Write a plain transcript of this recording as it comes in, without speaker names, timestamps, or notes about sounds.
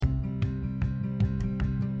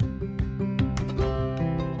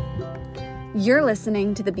You're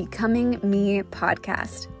listening to the Becoming Me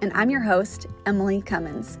podcast, and I'm your host, Emily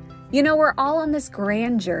Cummins. You know, we're all on this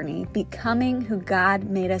grand journey, becoming who God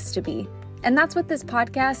made us to be. And that's what this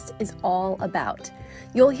podcast is all about.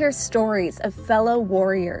 You'll hear stories of fellow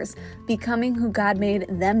warriors becoming who God made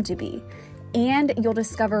them to be. And you'll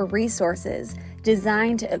discover resources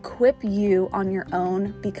designed to equip you on your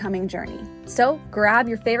own becoming journey. So grab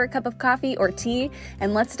your favorite cup of coffee or tea,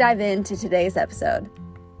 and let's dive into today's episode.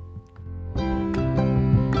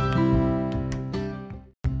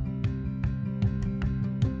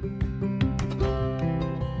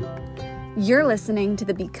 You're listening to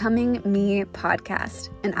the Becoming Me podcast,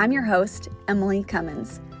 and I'm your host, Emily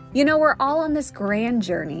Cummins. You know, we're all on this grand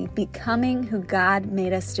journey, becoming who God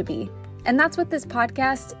made us to be. And that's what this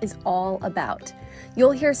podcast is all about.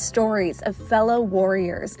 You'll hear stories of fellow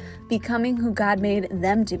warriors becoming who God made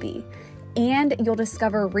them to be. And you'll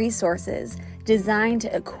discover resources designed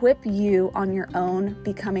to equip you on your own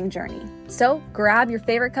becoming journey. So grab your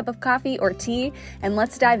favorite cup of coffee or tea, and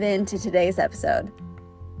let's dive into today's episode.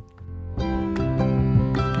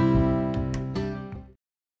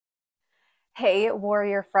 Hey,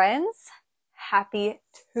 warrior friends. Happy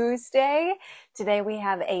Tuesday. Today we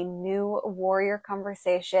have a new warrior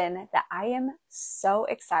conversation that I am so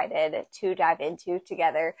excited to dive into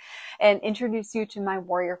together and introduce you to my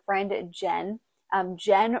warrior friend, Jen.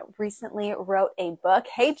 Jen recently wrote a book.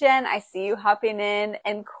 Hey, Jen, I see you hopping in.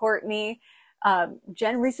 And Courtney,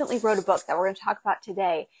 Jen recently wrote a book that we're going to talk about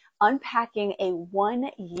today, Unpacking a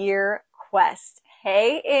 1-Year Quest.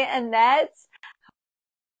 Hey, Annette.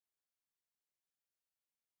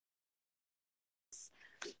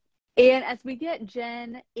 And as we get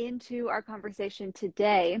Jen into our conversation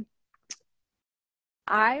today,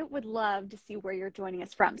 I would love to see where you're joining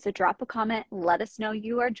us from. So drop a comment, let us know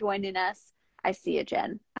you are joining us. I see you,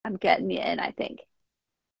 Jen. I'm getting you in, I think.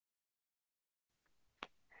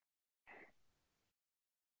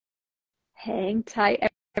 Hang tight,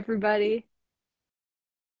 everybody.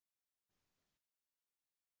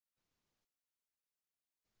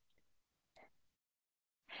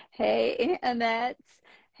 Hey, Annette.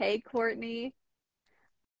 Hey, Courtney.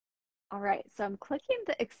 All right, so I'm clicking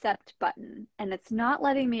the accept button, and it's not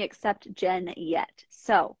letting me accept Jen yet.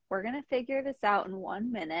 So we're going to figure this out in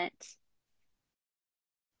 1 minute.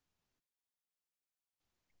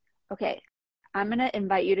 Okay, I'm going to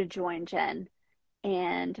invite you to join, Jen,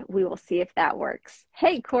 and we will see if that works.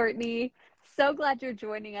 Hey, Courtney. So glad you're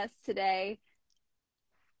joining us today.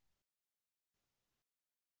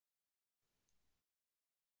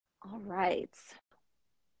 All right.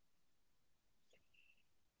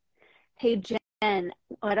 Hey, Jen,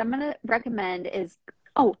 what I'm going to recommend is,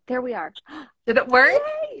 oh, there we are. Did it work?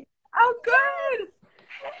 Yay! Oh, good.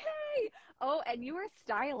 Hey! Oh, and you are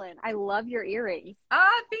styling. I love your earrings.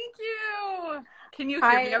 Thank you. Can you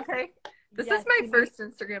hear me okay? This is my first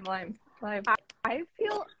Instagram live. I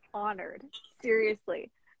feel honored.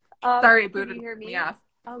 Seriously. Sorry, can booted you hear me off.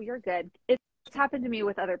 Oh, you're good. It's happened to me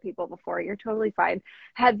with other people before. You're totally fine.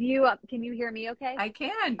 Can you hear me okay? I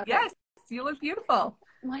can. Okay. Yes. You look beautiful.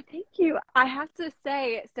 Why, thank you. I have to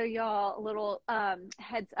say, so y'all, a little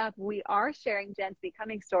heads up, we are sharing Jen's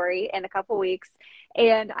Becoming story in a couple weeks,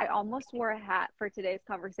 and I almost wore a hat for today's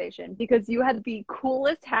conversation because you had the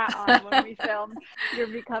coolest hat on when we filmed your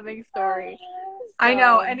Becoming story. So, I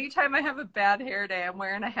know. Anytime I have a bad hair day, I'm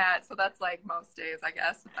wearing a hat, so that's like most days, I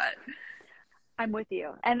guess. But I'm with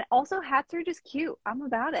you. And also, hats are just cute. I'm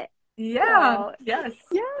about it. Yeah. So, yes.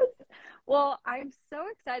 Well, I'm so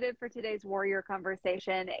excited for today's warrior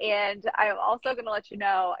conversation. And I'm also going to let you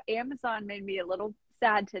know, Amazon made me a little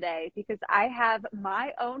sad today because I have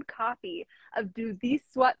my own copy of Do These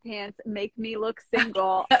Sweatpants Make Me Look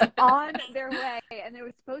Single on their way. And it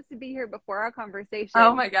was supposed to be here before our conversation.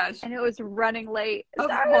 Oh my gosh. And it was running late. Of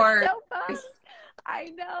so course. So fun. I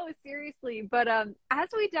know, seriously. But as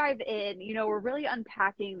we dive in, we're really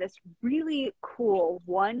unpacking this really cool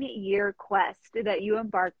 1-year quest that you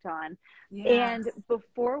embarked on. Yes. And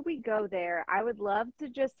before we go there, I would love to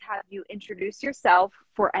just have you introduce yourself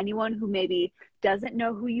for anyone who maybe doesn't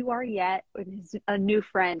know who you are yet, and is a new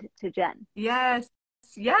friend to Jen. Yes.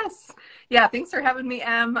 Yeah, thanks for having me,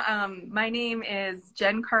 Em. My name is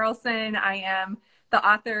Jen Carlson. I am the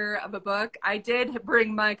author of a book. I did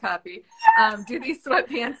bring my copy. Yes! Do These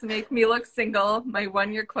Sweatpants Make Me Look Single? My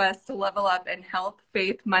 1-Year Quest to Level Up in Health,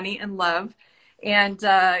 Faith, Money, and Love. And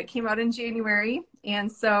it came out in January. And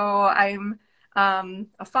so I'm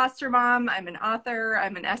a foster mom. I'm an author.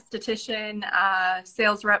 I'm an esthetician,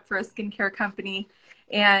 sales rep for a skincare company,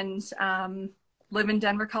 and live in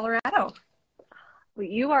Denver, Colorado.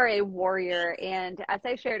 You are a warrior. And as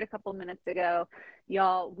I shared a couple minutes ago,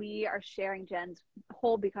 y'all, we are sharing Jen's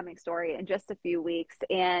whole becoming story in just a few weeks.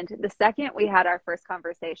 And the second we had our first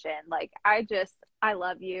conversation, like, I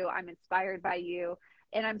love you. I'm inspired by you.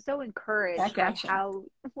 And I'm so encouraged by how,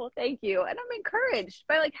 well, thank you. And I'm encouraged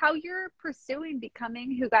by like how you're pursuing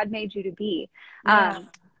becoming who God made you to be. Yeah.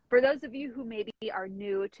 For those of you who maybe are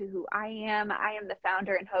new to who I am the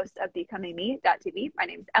founder and host of BecomingMe.tv. My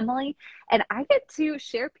name's Emily, and I get to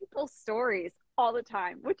share people's stories all the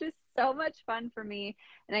time, which is so much fun for me.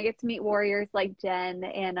 And I get to meet warriors like Jen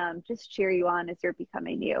and just cheer you on as you're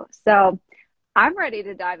becoming you. So I'm ready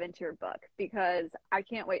to dive into your book because I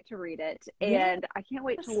can't wait to read it and I can't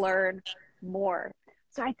wait to learn more.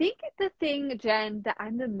 So I think the thing, Jen, that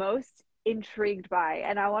I'm the most intrigued by,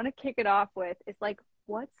 and I want to kick it off with, is like,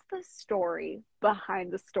 what's the story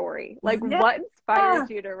behind the story? Like, what inspired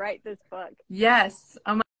you to write this book? Yes.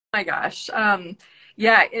 Oh my gosh.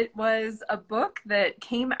 Yeah, it was a book that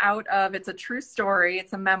came out of, it's a true story.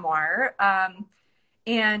 It's a memoir.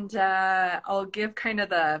 And I'll give kind of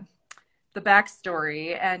the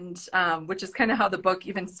backstory and which is kind of how the book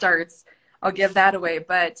even starts. I'll give that away.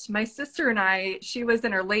 But my sister and I, she was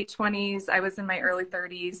in her late 20s. I was in my early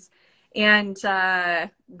 30s. And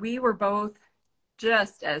we were both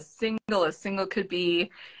just as single could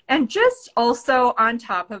be. And just also on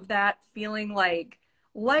top of that, feeling like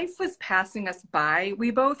life was passing us by.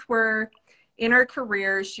 We both were in our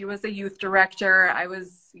careers. She was a youth director. I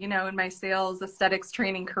was, in my sales aesthetics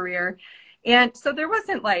training career. And so there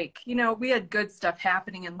wasn't like, we had good stuff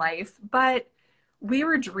happening in life, but we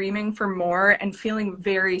were dreaming for more and feeling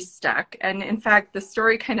very stuck. And in fact, the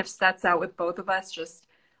story kind of sets out with both of us just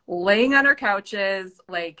laying on our couches,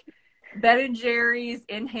 like Ben and Jerry's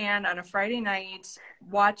in hand on a Friday night,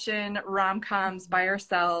 watching rom-coms by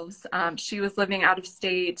ourselves. She was living out of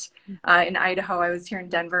state in Idaho. I was here in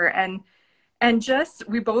Denver. And just,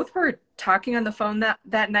 we both were talking on the phone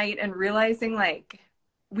that night and realizing like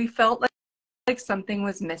we felt like something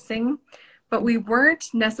was missing, but we weren't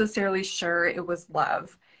necessarily sure it was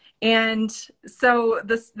love. And so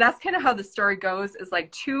that's kind of how the story goes, is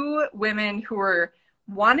like two women who were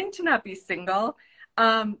wanting to not be single,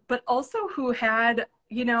 but also who had,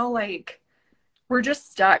 like, we're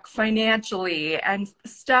just stuck financially and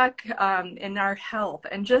stuck in our health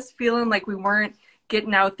and just feeling like we weren't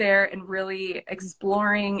getting out there and really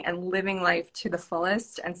exploring and living life to the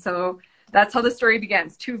fullest. And so that's how the story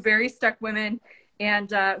begins. Two very stuck women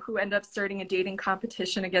and who end up starting a dating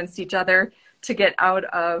competition against each other to get out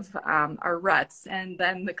of our ruts. And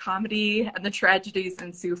then the comedy and the tragedies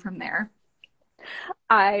ensue from there.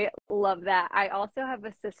 I love that. I also have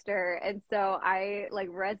a sister, and so I like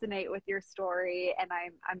resonate with your story, and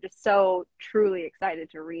I'm just so truly excited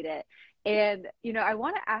to read it. And I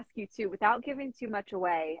want to ask you too, without giving too much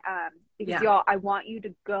away, because y'all, I want you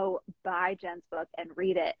to go buy Jen's book and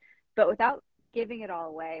read it, but without giving it all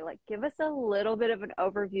away, like, give us a little bit of an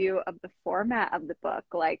overview of the format of the book,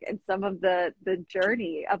 like, and some of the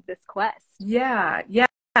journey of this quest. Yeah.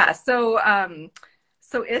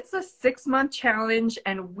 So it's a 6-month challenge,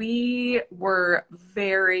 and we were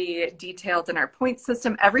very detailed in our point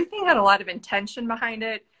system. Everything had a lot of intention behind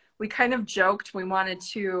it. We kind of joked we wanted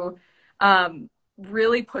to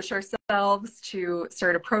really push ourselves to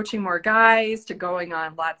start approaching more guys, to going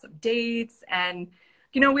on lots of dates. And,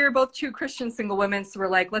 we were both two Christian single women, so we're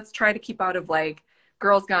like, let's try to keep out of like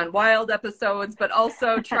Girls Gone Wild episodes, but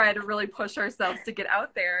also try to really push ourselves to get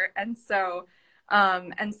out there. And so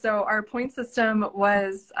our point system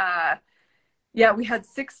was, we had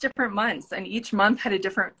 6 different months, and each month had a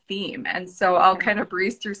different theme. And so I'll kind of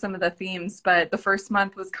breeze through some of the themes, but the first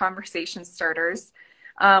month was conversation starters.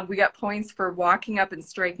 We got points for walking up and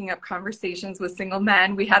striking up conversations with single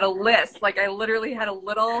men. We had a list, like I literally had a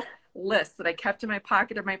little list that I kept in my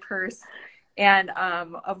pocket or my purse, and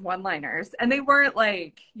of one-liners. And they weren't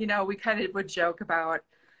like, we kind of would joke about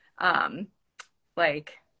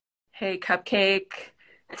like, hey, cupcake,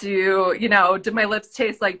 do my lips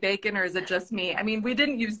taste like bacon, or is it just me? I mean, we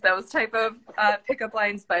didn't use those type of pickup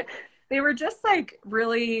lines, but they were just like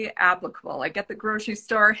really applicable. Like at the grocery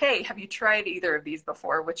store, hey, have you tried either of these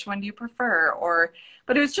before? Which one do you prefer?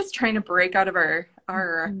 But it was just trying to break out of our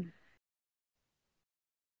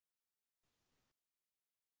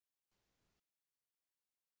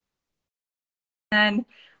And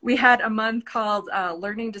we had a month called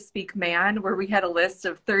Learning to Speak Man, where we had a list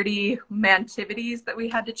of 30 mantivities that we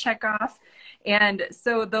had to check off. And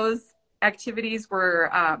so those activities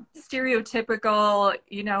were stereotypical,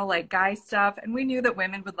 like guy stuff. And we knew that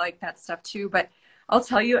women would like that stuff too. But I'll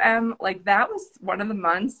tell you, Em, like that was one of the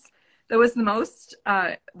months that was the most,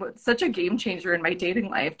 such a game changer in my dating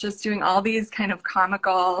life. Just doing all these kind of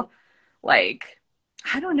comical, like,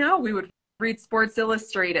 I don't know, we would read Sports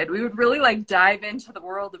Illustrated. We would really like dive into the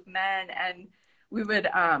world of men, and we would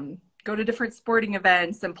go to different sporting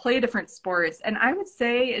events and play different sports. And I would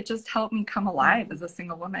say it just helped me come alive as a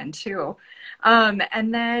single woman too.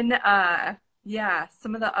 And then, yeah,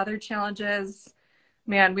 some of the other challenges,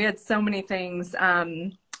 man, we had so many things,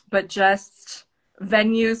 but just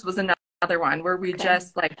venues was another one where we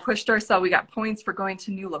just like pushed ourselves. We got points for going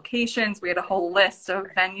to new locations. We had a whole list of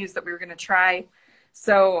venues that we were going to try.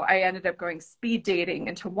 So I ended up going speed dating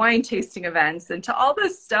and to wine tasting events and to all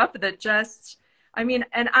this stuff that just, I mean,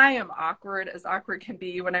 and I am awkward as awkward can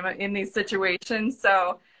be when I'm in these situations.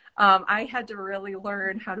 So I had to really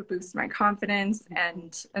learn how to boost my confidence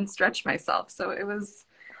and stretch myself. So it was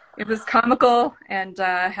comical and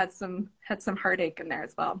had some heartache in there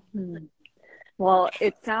as well. Well,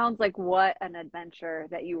 it sounds like what an adventure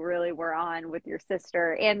that you really were on with your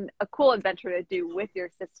sister, and a cool adventure to do with your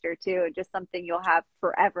sister too, and just something you'll have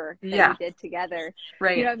forever that you did together.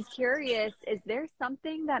 Right. You know, I'm curious, is there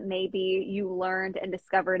something that maybe you learned and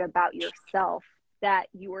discovered about yourself that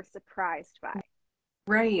you were surprised by?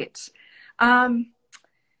 Right.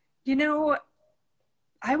 You know,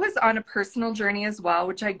 I was on a personal journey as well,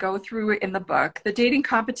 which I go through in the book. The dating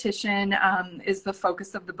competition is the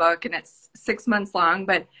focus of the book, and it's 6 months long.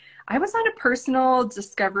 But I was on a personal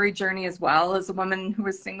discovery journey as well as a woman who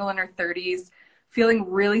was single in her 30s,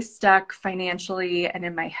 feeling really stuck financially and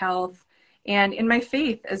in my health and in my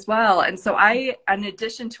faith as well. And so in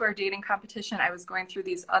addition to our dating competition, I was going through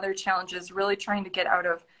these other challenges, really trying to get out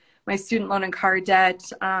of my student loan and car debt,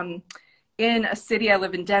 in a city. I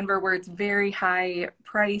live in Denver where it's very high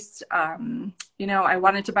priced. You know, I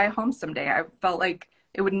wanted to buy a home someday. I felt like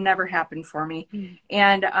it would never happen for me.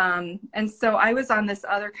 And so I was on this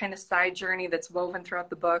other kind of side journey that's woven throughout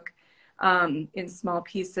the book, in small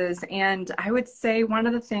pieces. And I would say one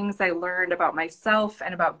of the things I learned about myself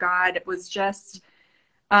and about God was just,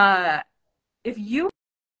 I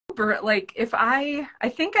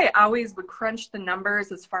think I always would crunch the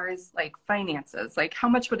numbers as far as like finances, like how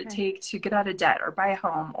much would it take to get out of debt or buy a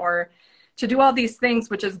home or to do all these things,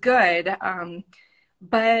 which is good.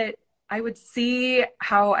 But I would see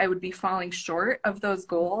how I would be falling short of those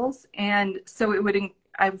goals. And so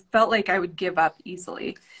I felt like I would give up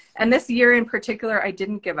easily. And this year in particular, I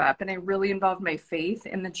didn't give up, and I really involved my faith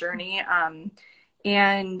in the journey.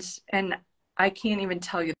 And I can't even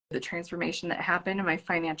tell you the transformation that happened in my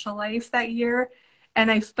financial life that year.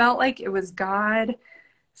 And I felt like it was God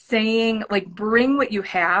saying, like, bring what you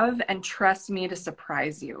have and trust me to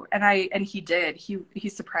surprise you. And he did. He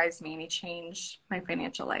surprised me, and he changed my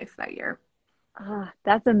financial life that year.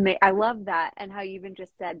 That's amazing. I love that. And how you even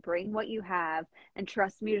just said, bring what you have and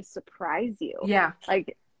trust me to surprise you. Yeah.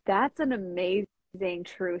 Like, that's an amazing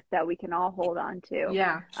truth that we can all hold on to.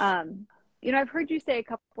 Yeah. You know, I've heard you say a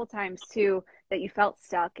couple times too that you felt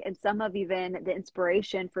stuck, and some of even the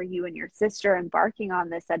inspiration for you and your sister embarking on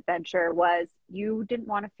this adventure was you didn't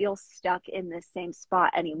want to feel stuck in this same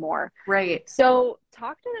spot anymore. Right. So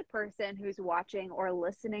talk to the person who's watching or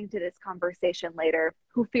listening to this conversation later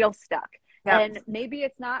who feels stuck. Yep. And maybe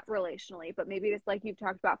it's not relationally, but maybe it's like you've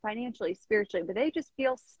talked about financially, spiritually, but they just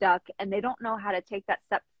feel stuck and they don't know how to take that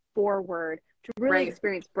step forward to really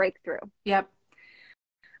experience breakthrough. Yep.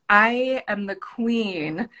 I am the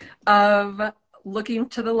queen of looking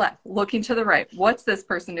to the left, looking to the right. What's this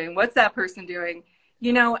person doing? What's that person doing?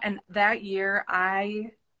 You know, and that year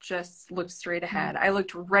I just looked straight ahead. I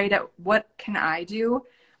looked right at what can I do?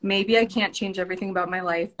 Maybe I can't change everything about my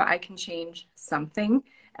life, but I can change something.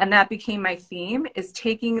 And that became my theme, is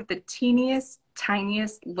taking the teeniest,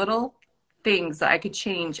 tiniest little things that I could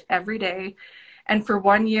change every day. And for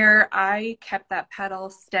 1 year, I kept that pedal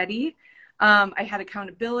steady. I had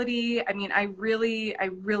accountability. I mean, I really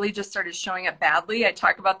just started showing up badly. I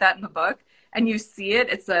talk about that in the book, and you see it.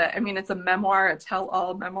 It's a memoir, a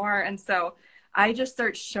tell-all memoir. And so I just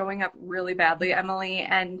start showing up really badly, Emily,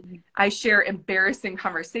 and I share embarrassing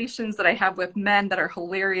conversations that I have with men that are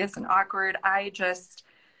hilarious and awkward. I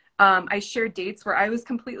share dates where I was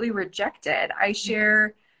completely rejected. I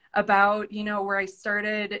share about, you know, where I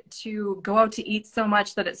started to go out to eat so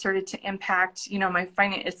much that it started to impact, you know, my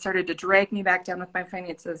finance. It started to drag me back down with my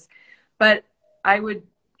finances. But I would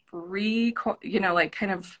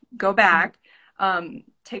kind of go back,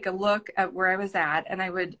 take a look at where I was at, and I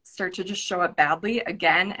would start to just show up badly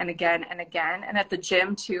again and again and again. And at the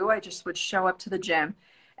gym too, I just would show up to the gym.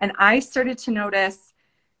 And I started to notice,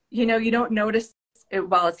 you know, you don't notice it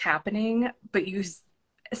while it's happening, but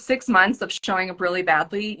 6 months of showing up really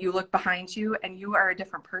badly, you look behind you and you are a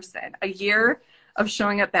different person. A year of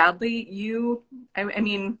showing up badly, I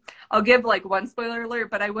mean, I'll give like one spoiler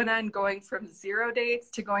alert, but I went on going from 0 dates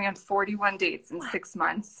to going on 41 dates in 6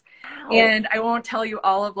 months. Wow. And I won't tell you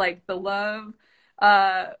all of like the love,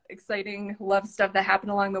 exciting love stuff that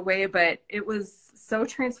happened along the way, but it was so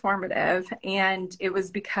transformative. And it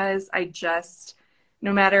was because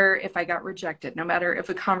no matter if I got rejected, no matter if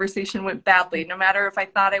a conversation went badly, no matter if I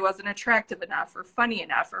thought I wasn't attractive enough or funny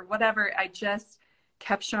enough or whatever, I just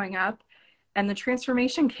kept showing up and the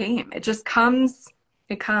transformation came. It just comes.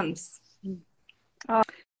 It comes. Oh,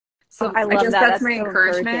 so I guess that. That's my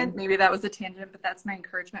encouragement. Maybe that was a tangent, but that's my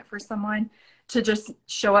encouragement for someone to just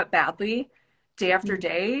show up badly day after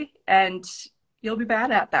day, and you'll be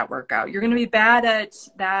bad at that workout. You're going to be bad at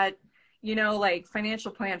that, like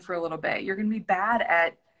financial plan for a little bit. You're going to be bad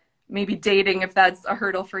at maybe dating if that's a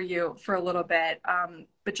hurdle for you for a little bit.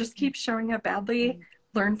 But just keep showing up badly,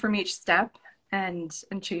 learn from each step, and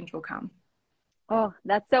change will come. Oh,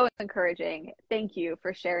 that's so encouraging. Thank you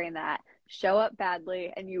for sharing that. Show up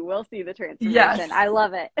badly and you will see the transformation. Yes. I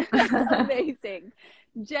love it. Amazing.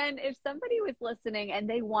 Jen, if somebody was listening and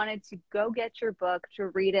they wanted to go get your book, to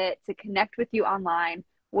read it, to connect with you online,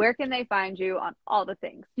 where can they find you on all the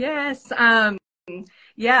things? Yes.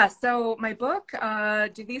 So my book,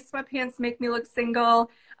 Do These Sweatpants Make Me Look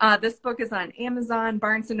Single? This book is on Amazon,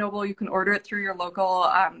 Barnes & Noble. You can order it through your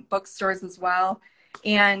local bookstores as well.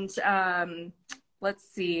 And let's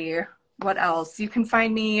see, what else? You can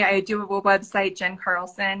find me. I do have a website,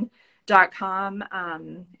 jencarlson.com.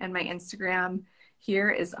 And my Instagram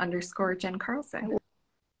here is _Jen Carlson.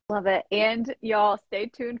 Love it. And y'all stay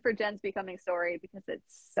tuned for Jen's Becoming story because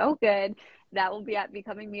it's so good. That will be at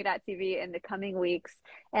becomingme.tv in the coming weeks.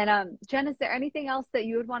 And Jen, is there anything else that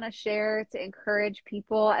you would want to share to encourage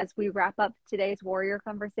people as we wrap up today's warrior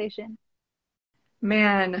conversation?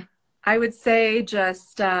 Man, I would say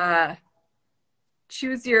just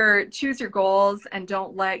choose your goals and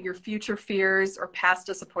don't let your future fears or past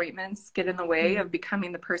disappointments get in the way of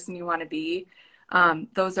becoming the person you want to be.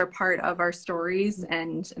 Those are part of our stories,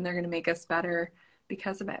 and they're going to make us better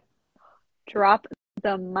because of it. Drop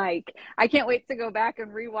the mic. I can't wait to go back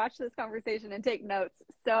and rewatch this conversation and take notes.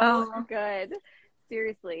 So good.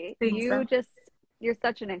 Seriously. You're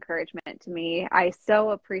such an encouragement to me. I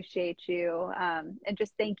so appreciate you. And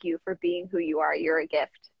just thank you for being who you are. You're a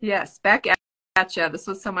gift. Yes. Back at you. This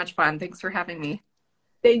was so much fun. Thanks for having me.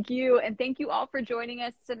 Thank you. And thank you all for joining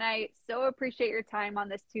us tonight. So appreciate your time on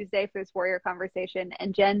this Tuesday for this warrior conversation.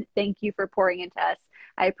 And Jen, thank you for pouring into us.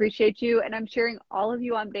 I appreciate you. And I'm cheering all of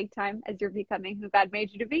you on big time as you're becoming who God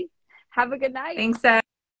made you to be. Have a good night. Thanks,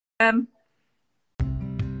 Em.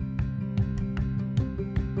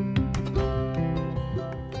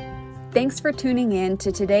 Thanks for tuning in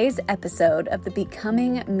to today's episode of the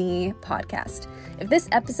Becoming Me podcast. If this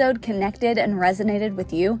episode connected and resonated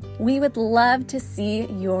with you, we would love to see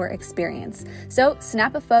your experience. So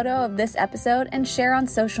snap a photo of this episode and share on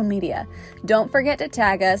social media. Don't forget to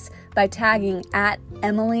tag us by tagging at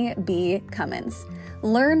Emily B. Cummins.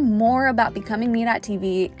 Learn more about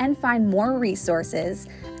becomingme.tv and find more resources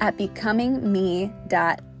at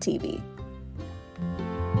becomingme.tv.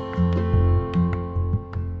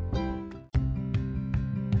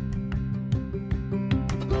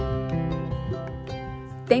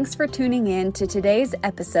 Thanks for tuning in to today's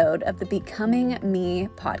episode of the Becoming Me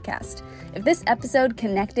podcast. If this episode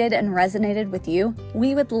connected and resonated with you,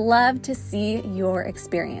 we would love to see your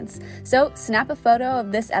experience. So snap a photo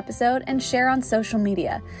of this episode and share on social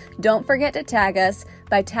media. Don't forget to tag us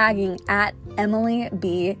by tagging at Emily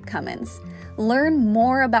B. Cummins. Learn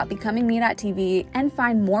more about becomingme.tv and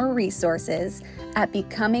find more resources at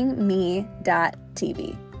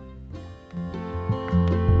becomingme.tv.